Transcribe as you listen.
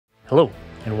Hello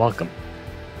and welcome.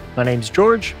 My name's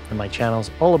George and my channel is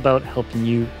all about helping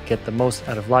you get the most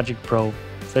out of Logic Pro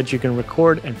so that you can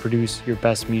record and produce your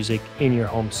best music in your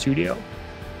home studio.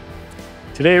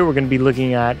 Today we're going to be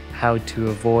looking at how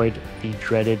to avoid the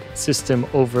dreaded system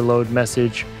overload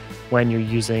message when you're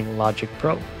using Logic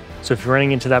Pro. So if you're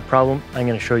running into that problem, I'm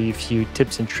going to show you a few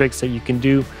tips and tricks that you can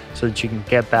do so that you can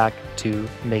get back to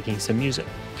making some music.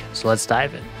 So let's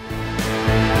dive in.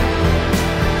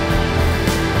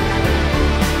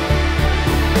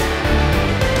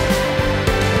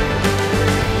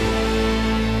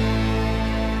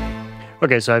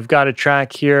 Okay, so I've got a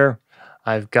track here.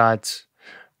 I've got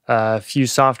a few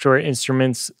software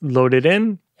instruments loaded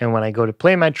in. And when I go to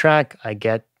play my track, I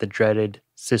get the dreaded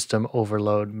system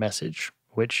overload message,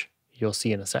 which you'll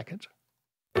see in a second.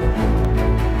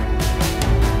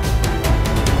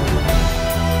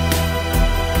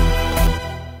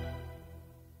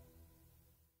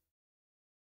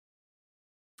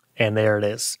 And there it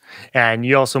is. And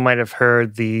you also might have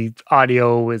heard the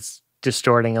audio is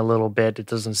distorting a little bit. It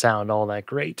doesn't sound all that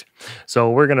great. So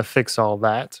we're going to fix all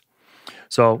that.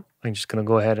 So I'm just going to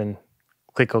go ahead and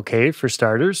click OK for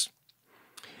starters.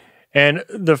 And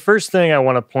the first thing I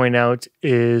want to point out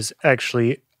is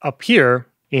actually up here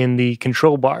in the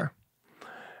control bar.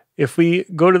 If we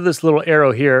go to this little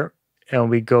arrow here and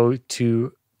we go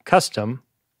to custom,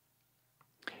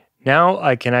 now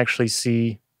I can actually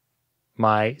see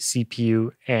my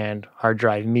CPU and hard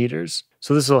drive meters.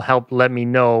 So this will help let me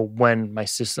know when my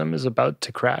system is about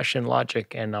to crash in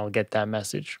Logic, and I'll get that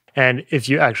message. And if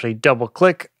you actually double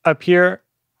click up here,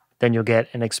 then you'll get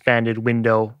an expanded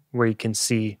window where you can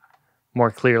see more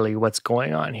clearly what's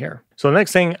going on here. So the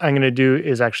next thing I'm going to do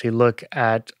is actually look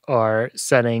at our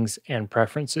settings and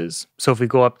preferences. So if we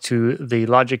go up to the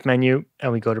Logic menu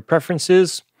and we go to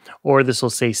preferences, or this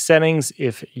will say settings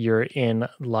if you're in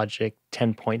Logic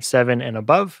 10.7 and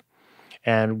above,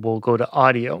 and we'll go to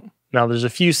audio. Now there's a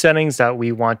few settings that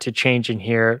we want to change in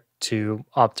here to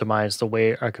optimize the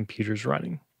way our computer's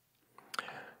running.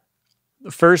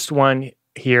 The first one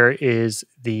here is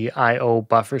the I/O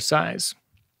buffer size.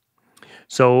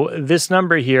 So this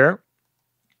number here,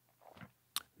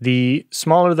 the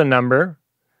smaller the number,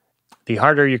 the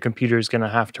harder your computer is going to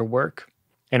have to work.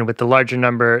 And with the larger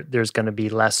number, there's going to be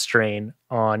less strain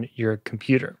on your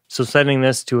computer. So setting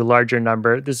this to a larger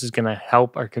number, this is going to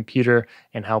help our computer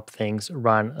and help things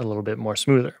run a little bit more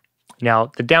smoother.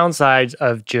 Now, the downsides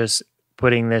of just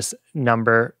putting this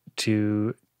number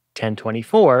to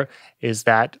 1024 is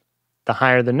that the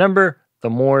higher the number, the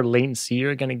more latency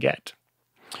you're going to get.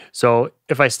 So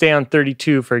if I stay on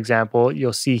 32, for example,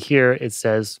 you'll see here it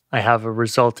says I have a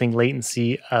resulting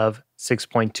latency of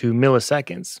 6.2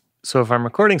 milliseconds. So if I'm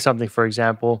recording something, for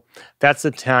example, that's the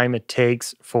time it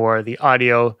takes for the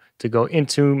audio to go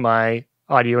into my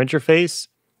audio interface,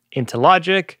 into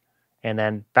Logic, and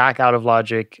then back out of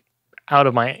Logic, out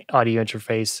of my audio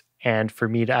interface, and for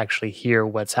me to actually hear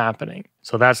what's happening.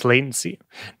 So that's latency.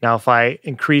 Now, if I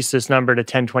increase this number to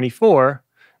 1024,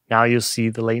 now you'll see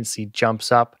the latency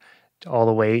jumps up all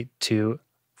the way to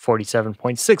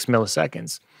 47.6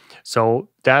 milliseconds. So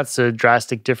that's a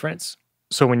drastic difference.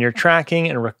 So when you're tracking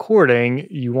and recording,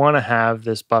 you want to have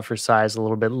this buffer size a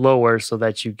little bit lower so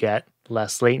that you get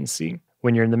less latency.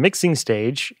 When you're in the mixing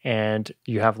stage and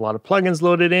you have a lot of plugins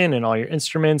loaded in and all your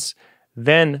instruments,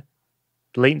 then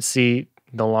latency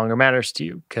no longer matters to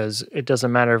you, because it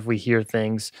doesn't matter if we hear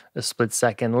things a split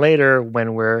second later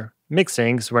when we're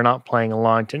mixing, because we're not playing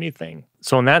along to anything.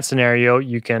 So in that scenario,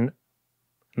 you can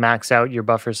max out your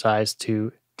buffer size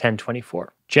to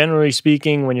 1024. Generally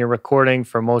speaking, when you're recording,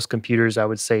 for most computers, I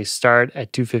would say start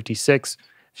at 256.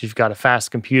 If you've got a fast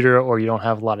computer or you don't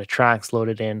have a lot of tracks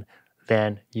loaded in,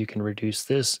 then you can reduce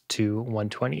this to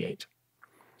 128.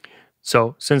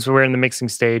 So since we're in the mixing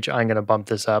stage, I'm going to bump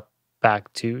this up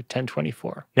back to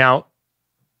 1024. Now,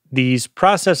 these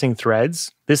processing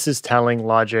threads, this is telling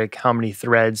Logic how many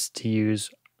threads to use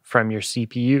from your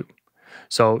CPU.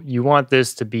 So you want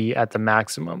this to be at the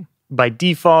maximum. By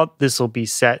default, this will be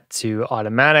set to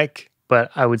automatic, but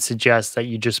I would suggest that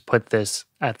you just put this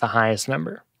at the highest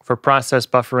number. For process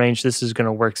buffer range, this is going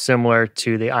to work similar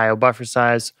to the I/O buffer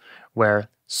size, where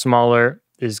smaller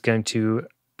is going to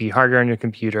be harder on your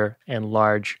computer and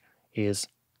large is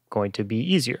going to be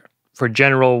easier. For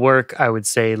general work, I would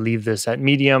say leave this at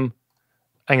medium.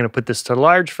 I'm going to put this to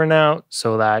large for now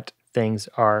so that things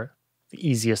are the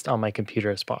easiest on my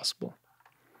computer as possible.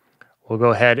 We'll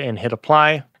go ahead and hit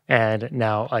apply. And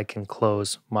now I can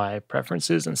close my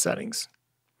preferences and settings.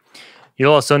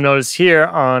 You'll also notice here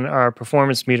on our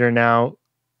performance meter now,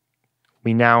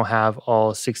 we now have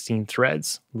all 16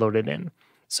 threads loaded in.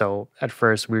 So at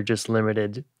first we were just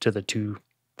limited to the 2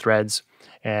 threads,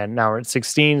 and now we're at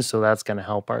 16, so that's going to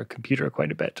help our computer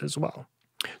quite a bit as well.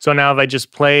 So now if I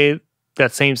just play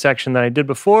that same section that I did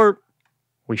before,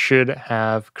 we should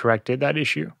have corrected that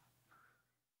issue.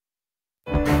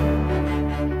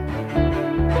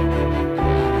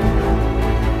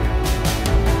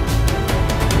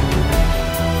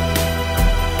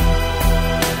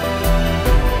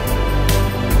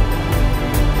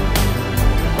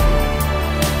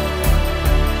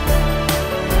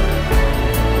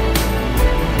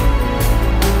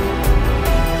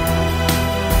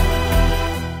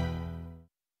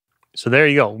 So there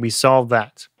you go, we solved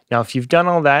that. Now, if you've done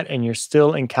all that and you're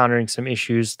still encountering some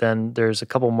issues, then there's a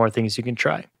couple more things you can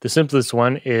try. The simplest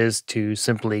one is to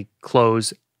simply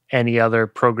close any other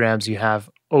programs you have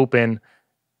open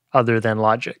other than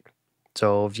Logic.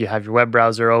 So if you have your web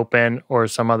browser open or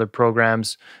some other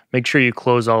programs, make sure you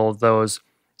close all of those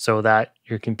so that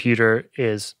your computer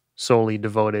is solely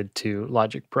devoted to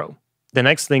Logic Pro. The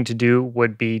next thing to do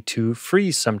would be to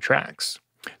freeze some tracks.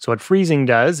 So what freezing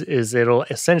does is it'll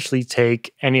essentially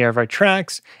take any of our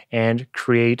tracks and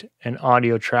create an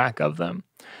audio track of them.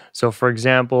 So for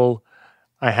example,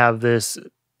 I have this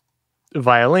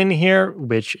violin here,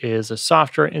 which is a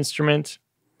software instrument.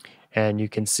 And you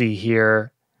can see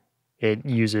here, it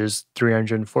uses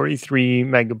 343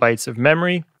 megabytes of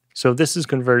memory. So if this is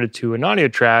converted to an audio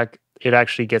track, it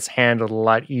actually gets handled a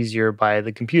lot easier by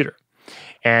the computer.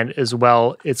 And as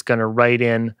well, it's going to write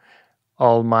in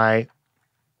all my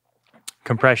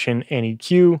compression and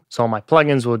EQ, so all my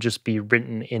plugins will just be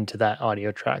written into that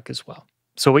audio track as well.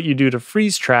 So what you do to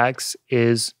freeze tracks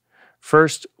is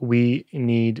first we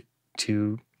need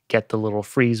to get the little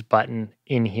freeze button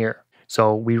in here.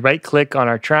 So we right click on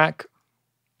our track,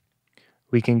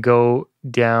 we can go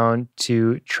down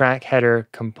to track header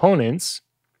components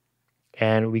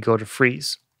and we go to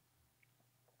freeze.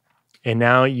 And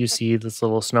now you see this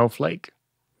little snowflake.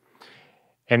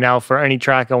 And now for any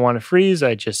track I want to freeze,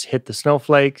 I just hit the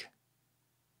snowflake.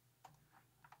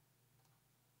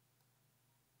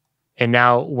 And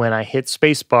now when I hit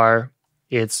spacebar,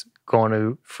 it's going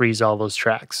to freeze all those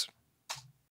tracks.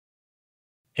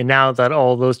 And now that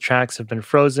all those tracks have been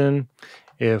frozen,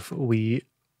 if we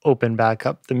open back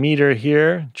up the meter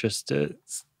here, just to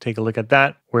take a look at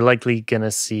that, we're likely going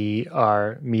to see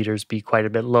our meters be quite a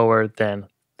bit lower than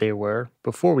they were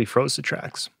before we froze the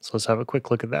tracks. So let's have a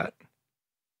quick look at that.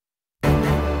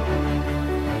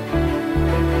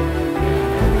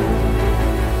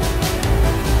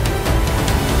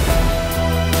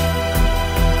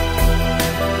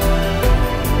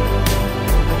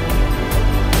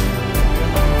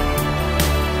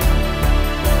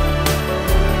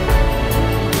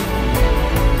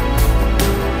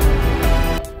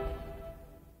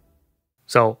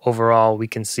 So overall, we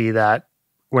can see that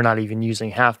we're not even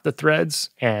using half the threads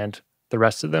and the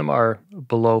rest of them are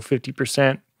below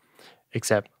 50%,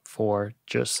 except for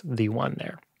just the one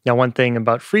there. Now, one thing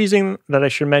about freezing that I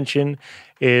should mention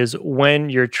is when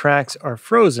your tracks are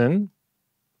frozen,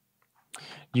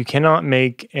 you cannot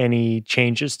make any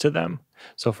changes to them.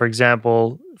 So for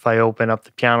example, if I open up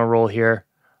the piano roll here,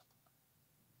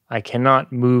 I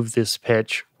cannot move this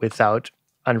pitch without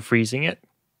unfreezing it.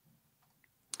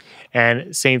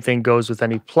 And same thing goes with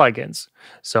any plugins.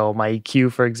 So my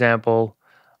EQ, for example,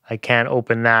 I can't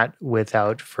open that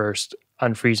without first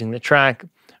unfreezing the track,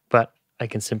 but I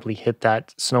can simply hit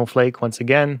that snowflake once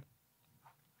again.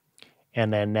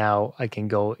 And then now I can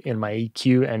go in my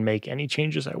EQ and make any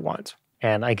changes I want.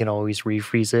 And I can always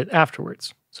refreeze it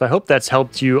afterwards. So I hope that's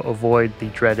helped you avoid the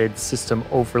dreaded system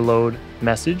overload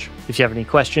message. If you have any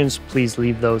questions, please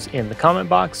leave those in the comment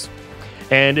box.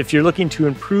 And if you're looking to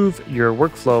improve your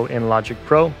workflow in Logic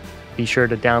Pro, be sure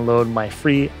to download my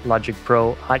free Logic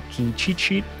Pro hotkey cheat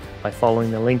sheet by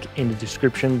following the link in the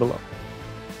description below.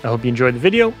 I hope you enjoyed the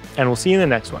video, and we'll see you in the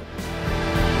next one.